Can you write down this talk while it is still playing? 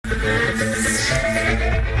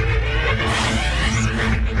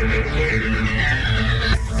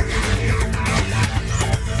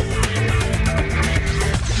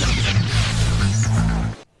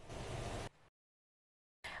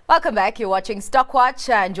Welcome back. You're watching Stockwatch,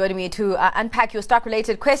 and joining me to unpack your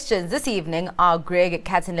stock-related questions this evening are Greg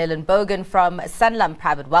Katzenlellenbogen from Sanlam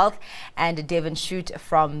Private Wealth and Devin Shute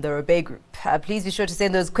from the Robey Group. Please be sure to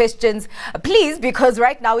send those questions, please, because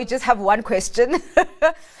right now we just have one question.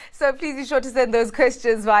 So please be sure to send those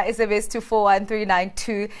questions via SMS to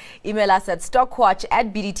 41392. Email us at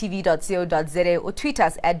stockwatch@bdtv.co.za or tweet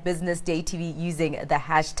us at businessdaytv using the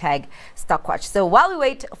hashtag Stockwatch. So while we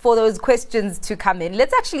wait for those questions to come in,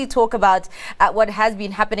 let's actually talk about what has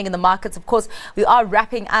been happening in the markets. Of course, we are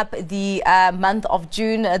wrapping up the month of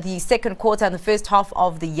June, the second quarter and the first half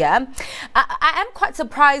of the year. I am quite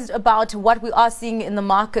surprised about what we are seeing in the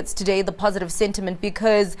markets today, the positive sentiment,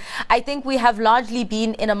 because I think we have largely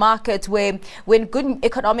been in a market where when good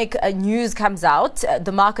economic news comes out,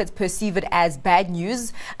 the markets perceive it as bad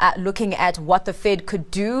news, looking at what the Fed could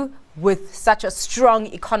do with such a strong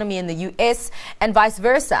economy in the US and vice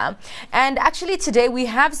versa. And actually today we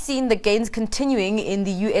have seen the gains continuing in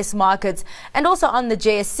the US markets and also on the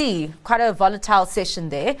JSE. Quite a volatile session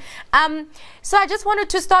there. So I just wanted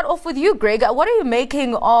to start off with you, Greg. What are you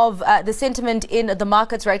making of the sentiment in the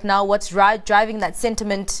markets right now? What's driving that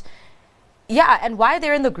sentiment? Yeah, and why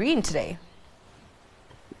they're in the green today?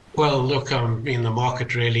 Well, look, in the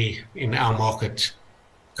market really, in our market,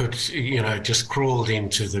 could, just crawled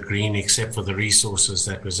into the green, except for the resources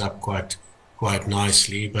that was up quite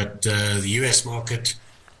nicely. But the US market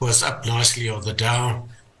was up nicely, or the Dow,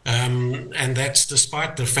 and that's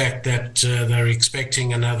despite the fact that they're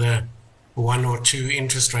expecting another 1 or 2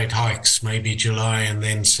 interest rate hikes, maybe July and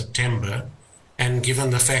then September. And given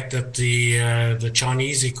the fact that the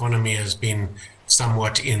Chinese economy has been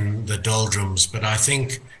somewhat in the doldrums, but I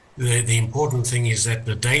think the important thing is that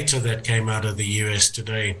the data that came out of the US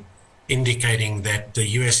today indicating that the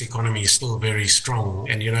US economy is still very strong.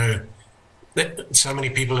 And, so many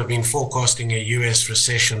people have been forecasting a US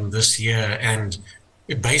recession this year. And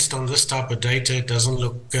based on this type of data, it doesn't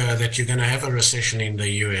look that you're going to have a recession in the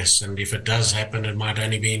US. And if it does happen, it might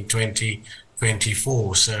only be in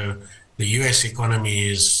 2024. So the US economy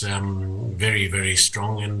is very, very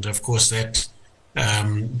strong. And of course that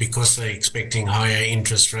because they're expecting higher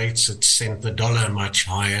interest rates, it sent the dollar much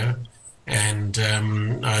higher. And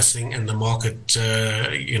I think, and the market,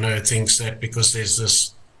 thinks that because there's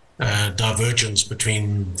this divergence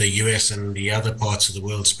between the US and the other parts of the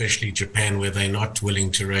world, especially Japan, where they're not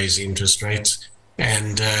willing to raise interest rates.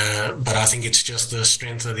 And but I think it's just the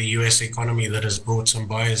strength of the US economy that has brought some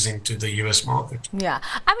buyers into the US market. Yeah.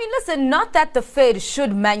 I mean, listen, not that the Fed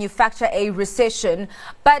should manufacture a recession,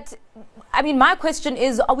 but I mean, my question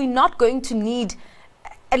is, are we not going to need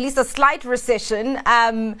at least a slight recession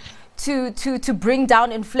to bring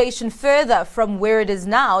down inflation further from where it is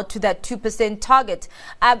now to that 2% target?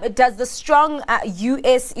 Does the strong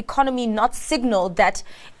US economy not signal that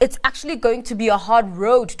it's actually going to be a hard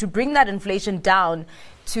road to bring that inflation down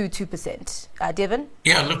to 2%? Devin?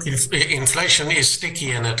 Yeah, look, inflation is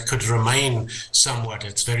sticky and it could remain somewhat.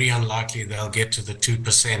 It's very unlikely they'll get to the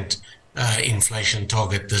 2% inflation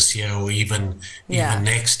target this year or even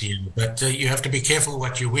next year. But you have to be careful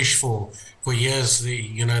what you wish for. For years, the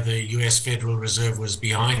US Federal Reserve was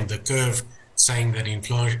behind the curve, saying that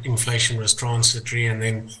inflation was transitory, and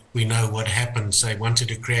then we know what happened. So they wanted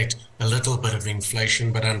to create a little bit of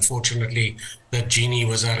inflation, but unfortunately that genie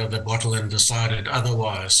was out of the bottle and decided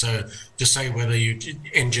otherwise. So to say whether you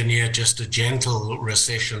engineer just a gentle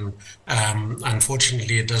recession,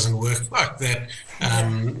 unfortunately it doesn't work like that.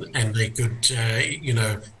 And they could,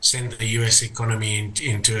 send the US economy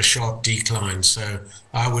into a sharp decline. So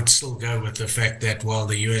I would still go with the fact that while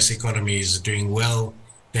the US economy is doing well,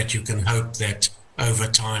 that you can hope that over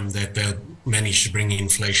time that they'll manage to bring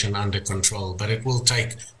inflation under control. But it will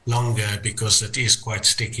take longer because it is quite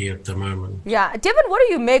sticky at the moment. Yeah. Devin, what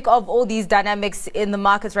do you make of all these dynamics in the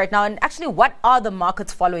markets right now? And actually, what are the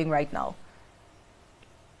markets following right now?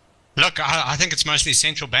 Look, I think it's mostly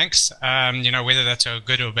central banks. Whether that's a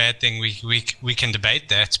good or bad thing, we can debate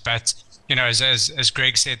that. But as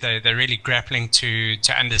Greg said, they're really grappling to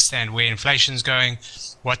understand where inflation's going,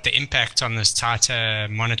 what the impact on this tighter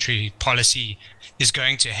monetary policy is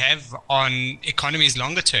going to have on economies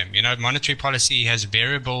longer term. Monetary policy has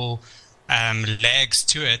variable lags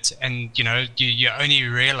to it, and you only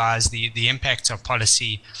realize the impact of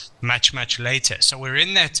policy much later. So we're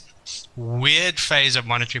in that weird phase of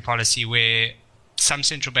monetary policy where some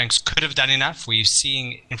central banks could have done enough. We're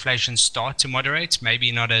seeing inflation start to moderate,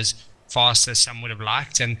 maybe not as fast as some would have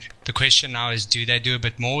liked. And the question now is, do they do a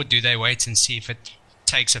bit more? Do they wait and see if it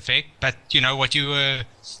takes effect? But what you were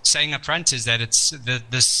saying up front is that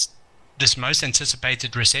it's this most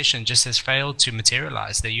anticipated recession just has failed to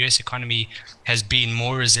materialize. The US economy has been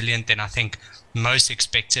more resilient than I think most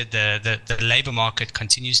expected. The labor market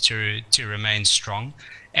continues to remain strong.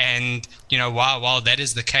 And, while that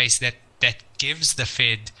is the case, that gives the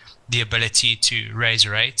Fed the ability to raise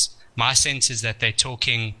rates. My sense is that they're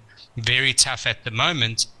talking very tough at the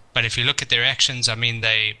moment. But if you look at their actions, I mean,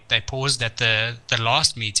 they paused at the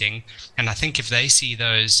last meeting. And I think if they see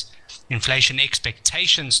those inflation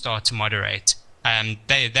expectations start to moderate,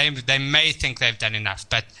 they may think they've done enough,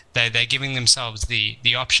 but they're giving themselves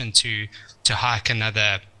the option to hike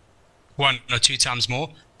another 1 or 2 times more.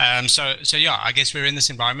 So yeah, I guess we're in this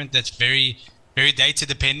environment that's very, very data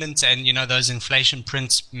dependent, and those inflation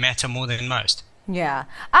prints matter more than most. Yeah.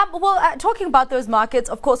 Talking about those markets,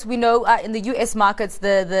 of course, we know in the U.S. markets,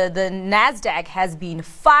 the NASDAQ has been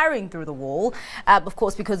firing through the wall, of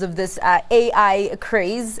course, because of this AI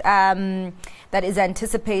craze that is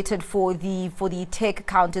anticipated for the tech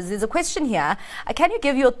counters. There's a question here. Can you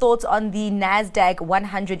give your thoughts on the NASDAQ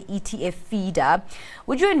 100 ETF feeder?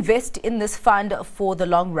 Would you invest in this fund for the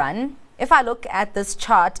long run? If I look at this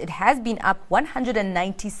chart, it has been up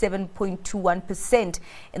 197.21%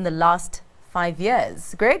 in the last 5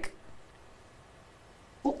 years. Greg?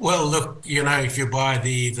 Well, look, if you buy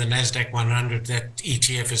the NASDAQ 100, that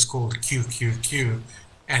ETF is called QQQ,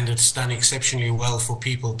 and it's done exceptionally well for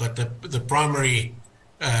people. But the primary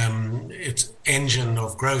its engine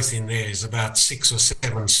of growth in there is about 6 or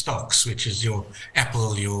 7 stocks, which is your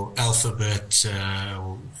Apple, your Alphabet,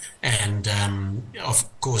 and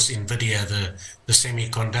of course NVIDIA, the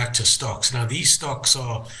semiconductor stocks. Now these stocks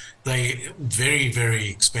they very, very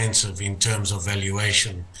expensive in terms of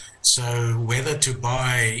valuation. So whether to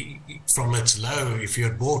buy from its low, if you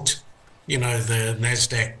had bought the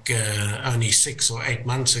NASDAQ only 6 or 8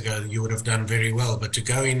 months ago, you would have done very well. But to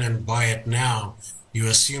go in and buy it now, you're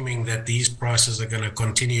assuming that these prices are going to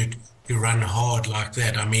continue to run hard like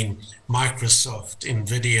that. I mean, Microsoft,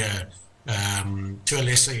 NVIDIA, to a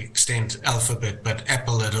lesser extent Alphabet, but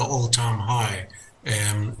Apple at an all-time high.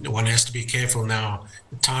 One has to be careful now.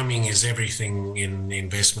 Timing is everything in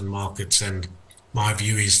investment markets, and my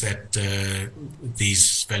view is that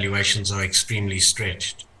these valuations are extremely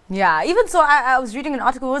stretched. Yeah, even so, I was reading an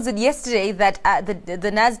article, was it yesterday, that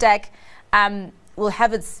the NASDAQ will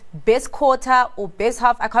have its best quarter or best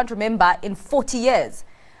half, I can't remember, in 40 years.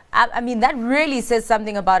 I mean, that really says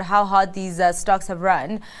something about how hard these stocks have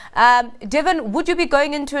run. Devin, would you be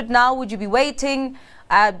going into it now? Would you be waiting?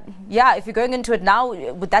 If you're going into it now,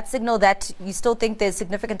 would that signal that you still think there's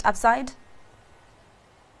significant upside?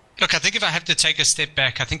 Look, I think if I have to take a step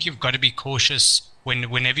back, I think you've got to be cautious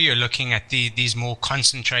whenever you're looking at these more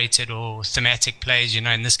concentrated or thematic plays.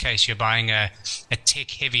 In this case, you're buying a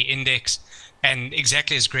tech-heavy index. And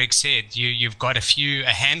exactly as Greg said, you've got a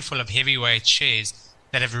handful of heavyweight shares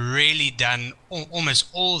that have really done almost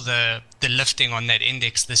all the lifting on that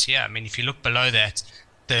index this year. I mean, if you look below that,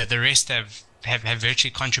 the rest have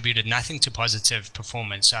virtually contributed nothing to positive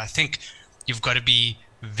performance. So I think you've got to be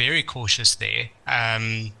very cautious there.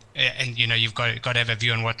 And you've got to have a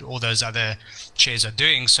view on what all those other shares are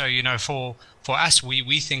doing. So, for us,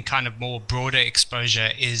 we think kind of more broader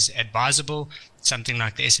exposure is advisable. Something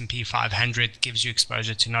like the S&P 500 gives you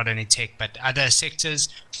exposure to not only tech, but other sectors.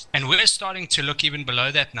 And we're starting to look even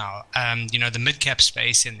below that now. The mid-cap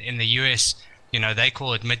space in the US, they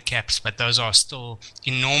call it mid-caps, but those are still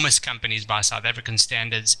enormous companies by South African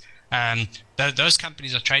standards. Those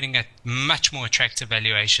companies are trading at much more attractive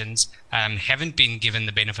valuations, haven't been given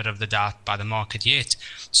the benefit of the doubt by the market yet.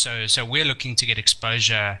 So we're looking to get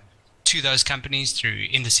exposure to those companies through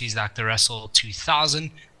indices like the Russell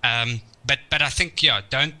 2000. But I think,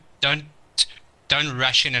 don't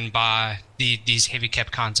rush in and buy these heavy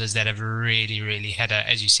cap counters that have really, really had,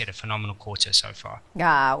 as you said, a phenomenal quarter so far.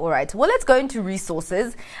 Yeah, all right. Well, let's go into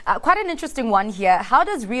resources. Quite an interesting one here. How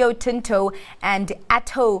does Rio Tinto and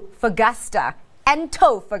Antofagasta,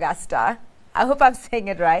 I hope I'm saying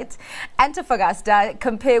it right, Antofagasta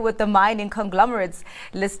compare with the mining conglomerates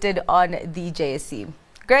listed on the JSE?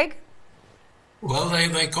 Greg? Well,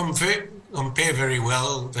 they compare very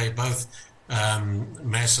well. They're both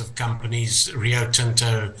massive companies. Rio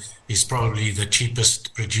Tinto is probably the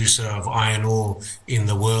cheapest producer of iron ore in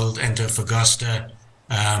the world. Antofagasta,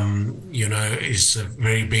 is a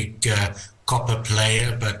very big copper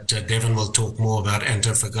player, but Devin will talk more about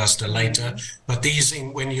Antofagasta later. But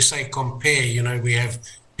when you say compare, we have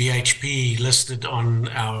BHP listed on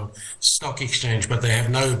our stock exchange, but they have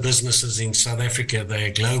no businesses in South Africa. They're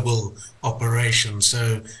a global operation.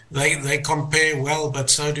 So they compare well, but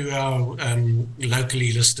so do our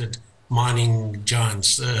locally listed mining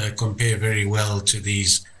giants compare very well to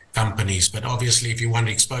these companies. But obviously, if you want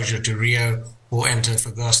exposure to Rio or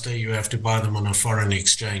Antofagasta, you have to buy them on a foreign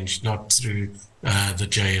exchange, not through the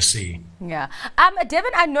JSE. Yeah.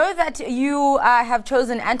 Devin, I know that you have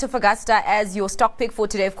chosen Antofagasta as your stock pick for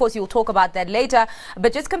today. Of course, you'll talk about that later.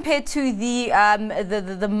 But just compared to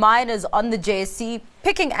the miners on the JSE,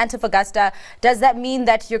 picking Antofagasta, does that mean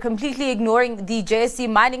that you're completely ignoring the JSE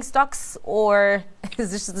mining stocks, or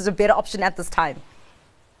is this a better option at this time?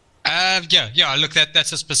 Yeah. Look,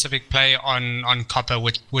 that's a specific play on copper,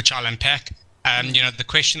 which I'll unpack. The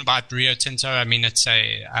question about Rio Tinto, I mean,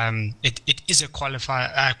 it is a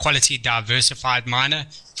quality diversified miner.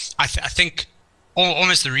 I think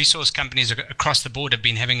almost the resource companies across the board have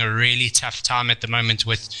been having a really tough time at the moment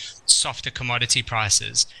with softer commodity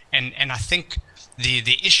prices, and I think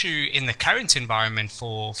the issue in the current environment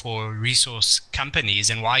for resource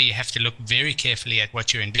companies, and why you have to look very carefully at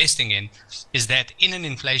what you're investing in, is that in an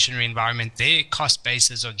inflationary environment, their cost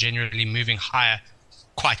bases are generally moving higher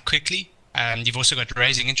quite quickly. You've also got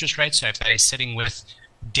raising interest rates, so if they're sitting with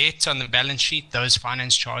debt on the balance sheet, those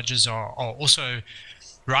finance charges are also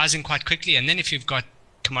rising quite quickly. And then if you've got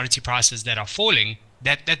commodity prices that are falling,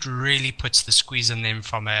 that really puts the squeeze on them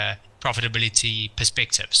from a profitability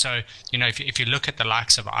perspective. So, if you look at the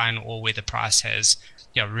likes of iron ore, where the price has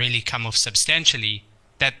really come off substantially,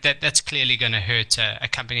 that's clearly going to hurt a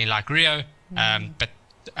company like Rio, but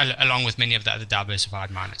along with many of the other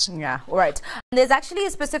diversified miners. Yeah, all right. There's actually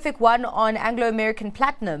a specific one on Anglo American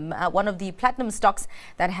Platinum, one of the platinum stocks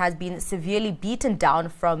that has been severely beaten down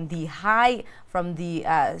from the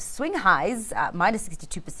swing highs, minus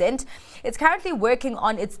 62%. It's currently working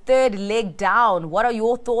on its third leg down. What are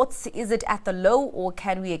your thoughts? Is it at the low, or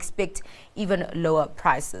can we expect even lower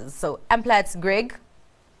prices? So, Amplats, Greg?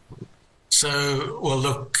 So, well,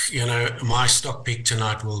 look, my stock pick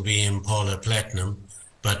tonight will be Impala Platinum.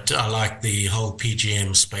 But I like the whole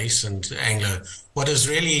PGM space and Anglo. What has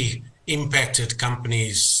really impacted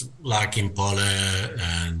companies like Impala,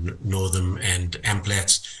 Northam and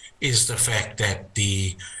Amplats is the fact that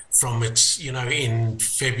from its, in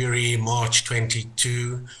February, March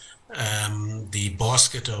 22, the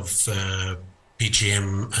basket of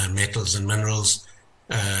PGM metals and minerals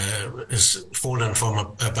has fallen from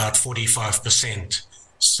about 45%.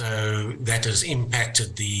 So that has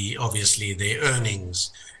impacted obviously their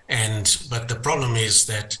earnings, but the problem is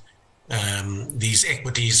that these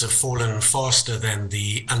equities have fallen faster than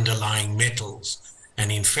the underlying metals,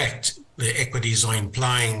 and in fact the equities are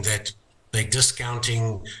implying that they're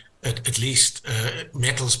discounting at least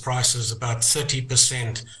metals prices about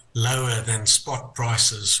 30% lower than spot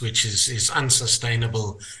prices, which is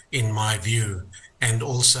unsustainable in my view. And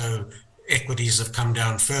also equities have come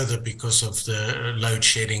down further because of the load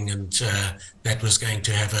shedding, and that was going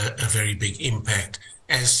to have a very big impact.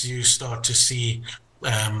 As you start to see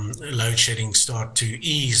load shedding start to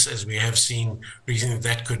ease, as we have seen recently,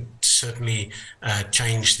 that could certainly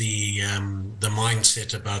change the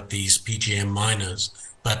mindset about these PGM miners.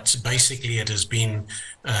 But basically it has been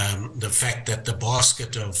the fact that the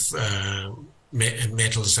basket of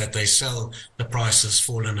metals that they sell, the price has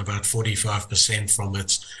fallen about 45%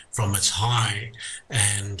 from its high,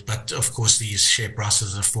 but of course these share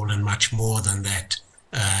prices have fallen much more than that,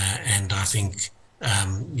 and I think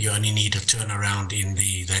you only need a turnaround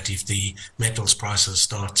that if the metals prices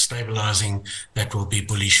start stabilizing, that will be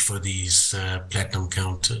bullish for these platinum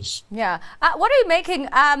counters. Yeah. What are you making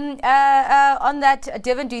on that,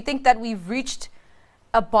 Devin? Do you think that we've reached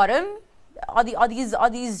a bottom? Are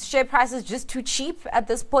these share prices just too cheap at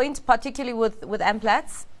this point, particularly with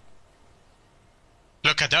Amplats?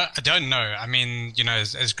 Look, I don't know. I mean,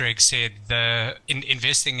 as Greg said,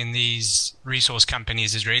 investing in these resource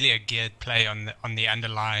companies is really a geared play on the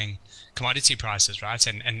underlying commodity prices, right?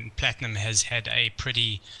 And platinum has had a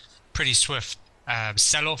pretty swift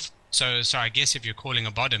sell-off. So I guess if you're calling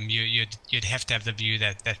a bottom, you'd have to have the view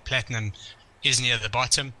that platinum is near the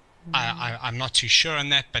bottom. I'm not too sure on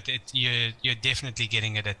that, but you're definitely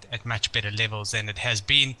getting it at much better levels than it has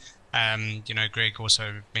been. Greg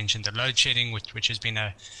also mentioned the load shedding, which has been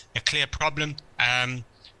a clear problem.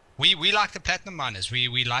 We like the platinum miners.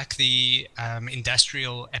 We like the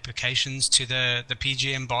industrial applications to the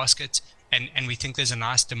PGM basket, and we think there's a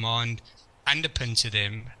nice demand underpin to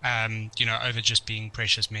them, over just being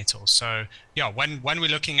precious metals. So, one we're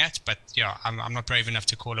looking at, but I'm not brave enough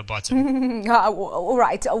to call a bottom. All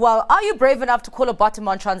right. Well, are you brave enough to call a bottom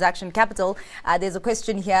on Transaction Capital? There's a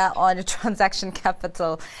question here on Transaction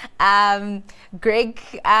Capital. Greg,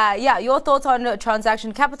 your thoughts on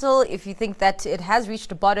Transaction Capital, if you think that it has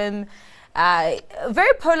reached a bottom.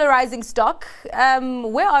 Very polarizing stock.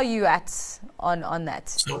 Where are you at on that?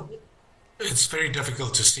 So, it's very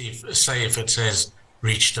difficult to say if it has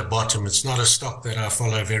reached a bottom. It's not a stock that I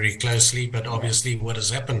follow very closely, but obviously what has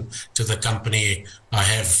happened to the company, I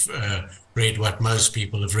have read what most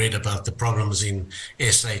people have read about the problems in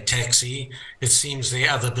SA Taxi. It seems the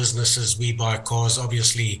other businesses, We Buy Cars,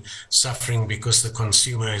 obviously suffering because the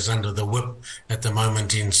consumer is under the whip at the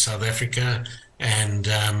moment in South Africa. And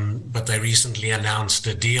but they recently announced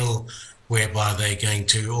a deal whereby they're going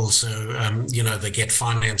to also, they get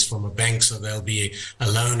finance from a bank, so they'll be a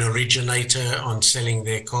loan originator on selling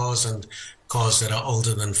their cars and cars that are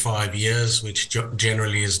older than 5 years, which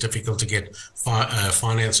generally is difficult to get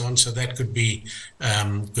finance on. So that could be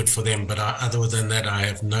good for them. But other than that, I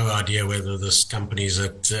have no idea whether this company is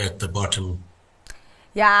at the bottom.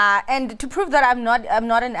 Yeah, and to prove that I'm not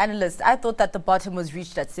an analyst, I thought that the bottom was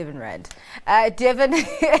reached at 7 Rand. Devon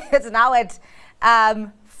is now at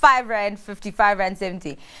 5 Rand 50, 5 Rand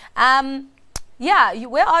 70.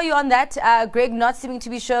 Where are you on that? Greg not seeming to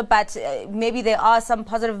be sure, but maybe there are some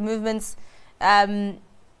positive movements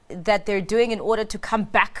that they're doing in order to come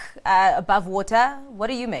back above water. What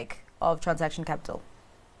do you make of Transaction Capital?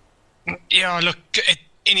 Yeah, look,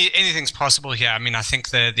 anything's possible here. I mean, I think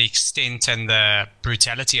the extent and the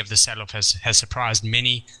brutality of the sell-off has surprised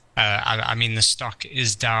many. I mean, the stock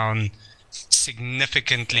is down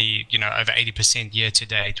significantly, over 80% year to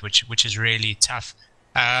date, which is really tough.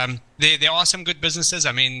 There are some good businesses.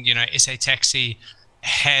 I mean, SA Taxi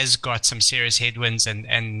has got some serious headwinds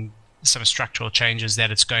and some structural changes that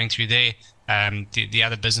it's going through there. The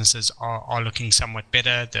other businesses are looking somewhat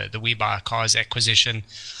better. The We Buy Cars acquisition,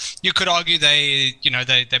 you could argue they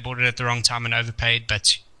bought it at the wrong time and overpaid,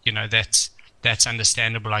 but that's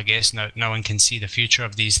understandable, I guess. No one can see the future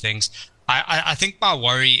of these things. I think my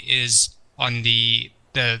worry is on the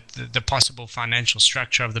possible financial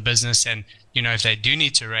structure of the business, and if they do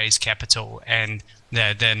need to raise capital and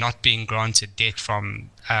they're not being granted debt from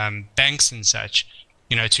banks and such,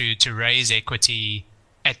 to raise equity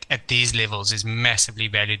at these levels is massively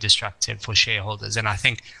value destructive for shareholders. And I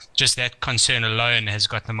think just that concern alone has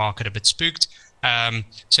got the market a bit spooked. We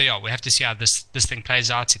have to see how this thing plays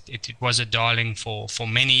out. It was a darling for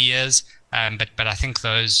many years, but I think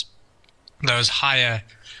those higher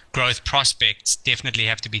growth prospects definitely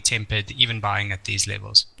have to be tempered, even buying at these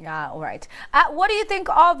levels. Yeah, all right. What do you think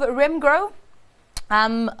of Remgro?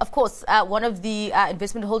 Of course, one of the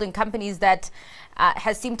investment holding companies that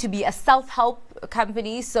has seemed to be a self-help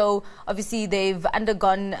company. So obviously they've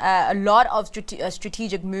undergone a lot of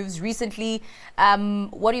strategic moves recently.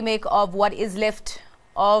 What do you make of what is left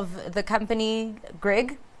of the company,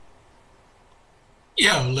 Greg?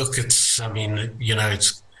 Yeah, look, it's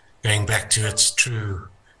going back to its true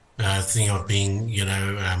thing of being,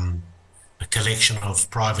 a collection of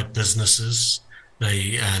private businesses.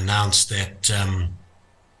 They announced that,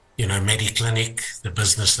 Mediclinic, the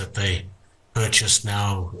business that they purchased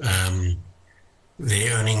now,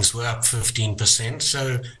 their earnings were up 15%.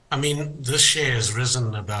 So, this share has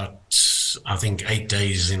risen about, I think, 8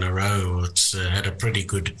 days in a row. It's had a pretty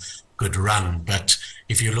good run. But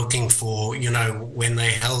if you're looking for, when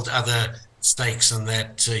they held other stakes and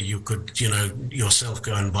that you could, yourself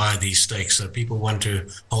go and buy these stakes. So people want to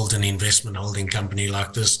hold an investment holding company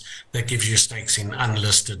like this that gives you stakes in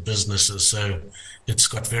unlisted businesses. So it's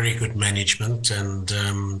got very good management, and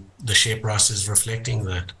the share price is reflecting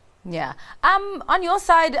that. Yeah. On your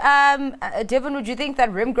side, Devon, would you think that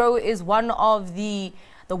Remgro is one of the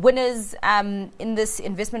winners in this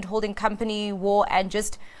investment holding company war, and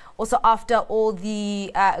just also after all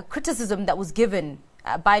the criticism that was given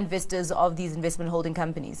by investors of these investment holding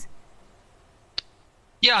companies?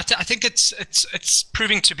 Yeah, I think it's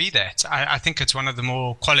proving to be that. I think it's one of the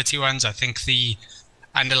more quality ones. I think the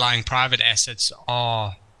underlying private assets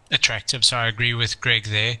are attractive, so I agree with Greg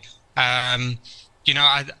there. I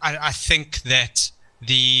think that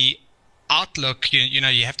the outlook,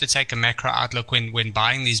 you have to take a macro outlook when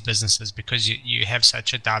buying these businesses, because you have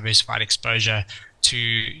such a diversified exposure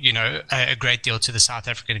to, a great deal to the South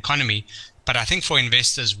African economy. But I think for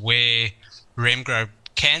investors, where Remgro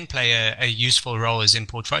can play a useful role is in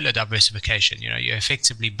portfolio diversification. You're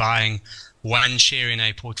effectively buying one share in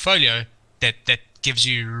a portfolio that gives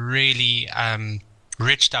you really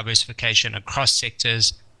rich diversification across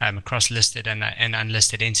sectors, across listed and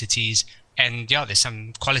unlisted entities. And there's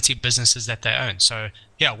some quality businesses that they own. So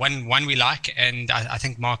one we like, and I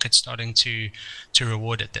think market's starting to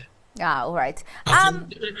reward it there. Yeah, all right.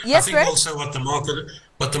 Yes, I think also what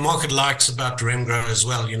the market likes about Remgro as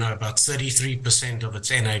well, about 33% of its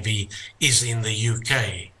NAV is in the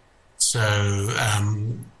UK. So,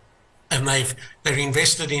 and they're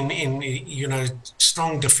invested in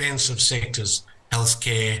strong defensive sectors,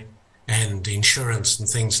 healthcare and insurance and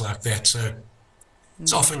things like that. So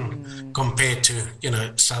it's often compared to,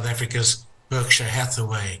 South Africa's Berkshire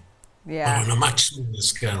Hathaway, but on a much smaller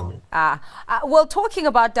scale. Well, talking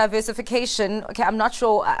about diversification, okay, I'm not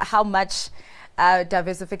sure how much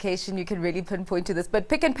diversification you can really pinpoint to this, but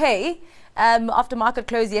Pick n Pay, after market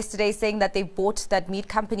close yesterday, saying that they bought that meat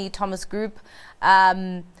company, Thomas Group,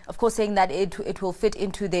 of course saying that it will fit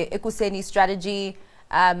into their Ekuseni strategy,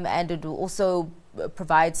 and it will also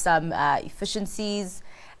provide some efficiencies.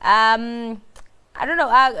 I don't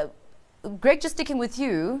know, Greg, just sticking with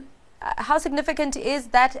you, how significant is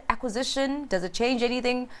that acquisition? Does it change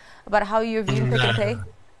anything about how you're viewing Pick n Pay?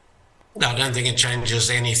 No, I don't think it changes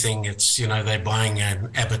anything. It's, they're buying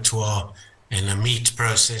an abattoir and a meat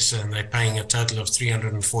processor, and they're paying a total of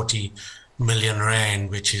 340 million rand,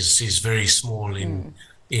 which is very small in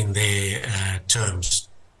their terms.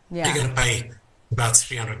 Yeah. They're going to pay about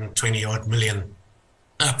 320 odd million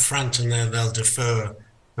up front, and then they'll defer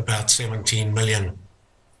about 17 million,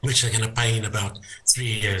 which they're going to pay in about 3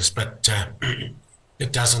 years. But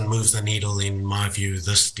it doesn't move the needle, in my view,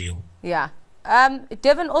 this deal. Yeah.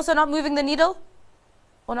 Devin, also not moving the needle,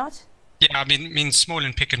 or not? Yeah, I mean, small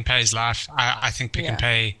in Pick n Pay's life. I think Pick n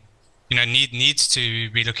Pay, needs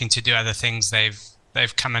to be looking to do other things.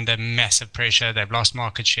 They've come under massive pressure. They've lost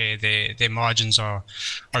market share. Their margins are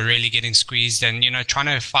really getting squeezed, and trying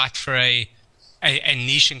to fight for a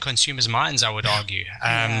niche in consumers' minds, I would argue.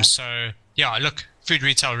 So yeah, look, food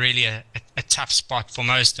retail really a tough spot for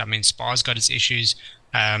most. I mean, Spar's got its issues.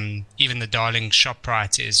 Even the darling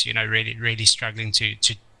Shoprite is, really struggling to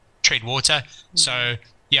tread water. So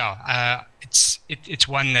yeah, it's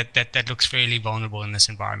one that looks fairly vulnerable in this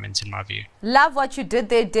environment, in my view. Love what you did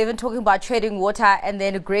there, Devin, talking about trading water, and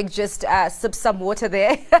then Greg just sipped some water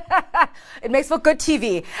there. It makes for good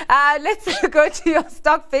TV. Let's go to your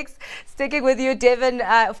stock picks. Sticking with you, Devin.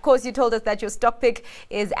 Of course, you told us that your stock pick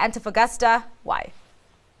is Antofagasta. Why?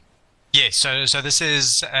 Yeah, so this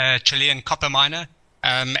is a Chilean copper miner.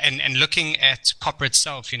 And looking at copper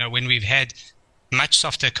itself, when we've had much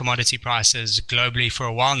softer commodity prices globally for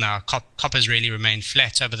a while now, copper's really remained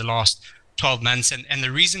flat over the last 12 months. And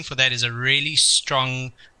the reason for that is a really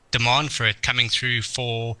strong demand for it coming through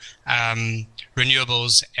for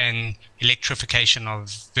renewables and electrification of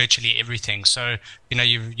virtually everything. So,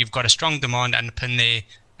 you've got a strong demand underpin there.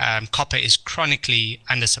 Copper is chronically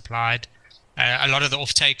undersupplied. A lot of the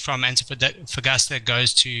offtake from Antofagasta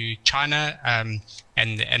goes to China,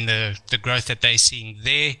 and the growth that they're seeing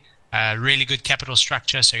there. Really good capital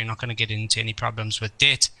structure, so you're not going to get into any problems with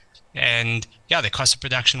debt. And yeah, the cost of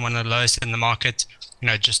production, one of the lowest in the market,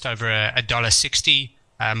 just over $1.60.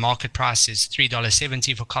 Market price is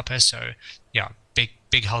 $3.70 for copper. So yeah,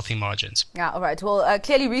 big healthy margins. Yeah, all right. Well,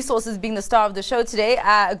 clearly Resources being the star of the show today.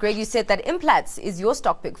 Greg, you said that Implats is your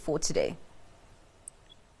stock pick for today.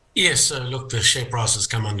 Yes, look, the share price has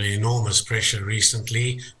come under enormous pressure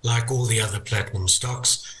recently, like all the other platinum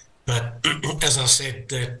stocks. But as I said,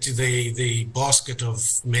 that the basket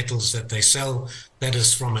of metals that they sell, that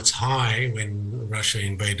is from its high when Russia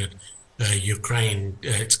invaded Ukraine,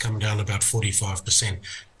 it's come down about 45%.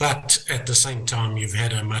 But at the same time, you've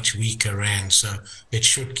had a much weaker rand, so it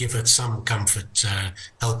should give it some comfort,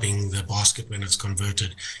 helping the basket when it's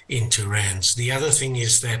converted into rands. The other thing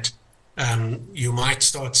is that you might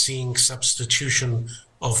start seeing substitution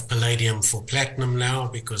of palladium for platinum now,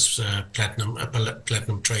 because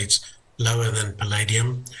platinum trades lower than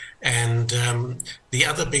palladium. And the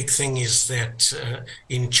other big thing is that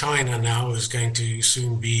in China now is going to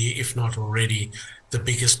soon be, if not already, the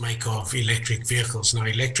biggest maker of electric vehicles. Now,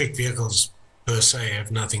 electric vehicles per se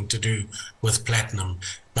have nothing to do with platinum,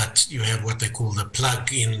 but you have what they call the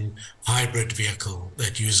plug-in hybrid vehicle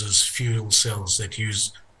that uses fuel cells that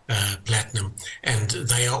use platinum, and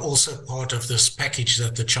they are also part of this package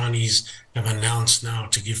that the Chinese have announced now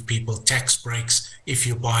to give people tax breaks if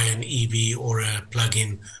you buy an EV or a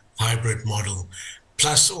plug-in hybrid model.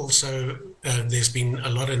 Plus also there's been a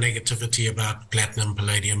lot of negativity about platinum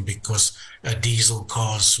palladium because diesel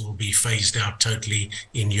cars will be phased out totally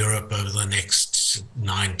in Europe over the next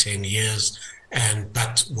 9-10 years.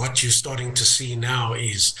 But what you're starting to see now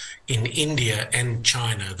is in India and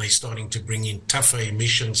China, they're starting to bring in tougher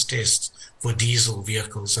emissions tests for diesel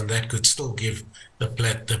vehicles, and that could still give the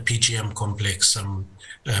PGM complex some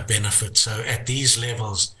benefit. So at these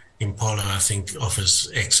levels, Impala, I think,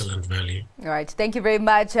 offers excellent value. All right. Thank you very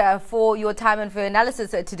much for your time and for your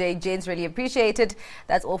analysis today, gents. Really appreciate it.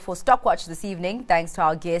 That's all for Stockwatch this evening. Thanks to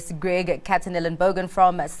our guests, Greg Catanillan-Bogan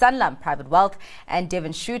from Sanlam Private Wealth and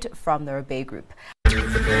Devin Shute from the Robey Group.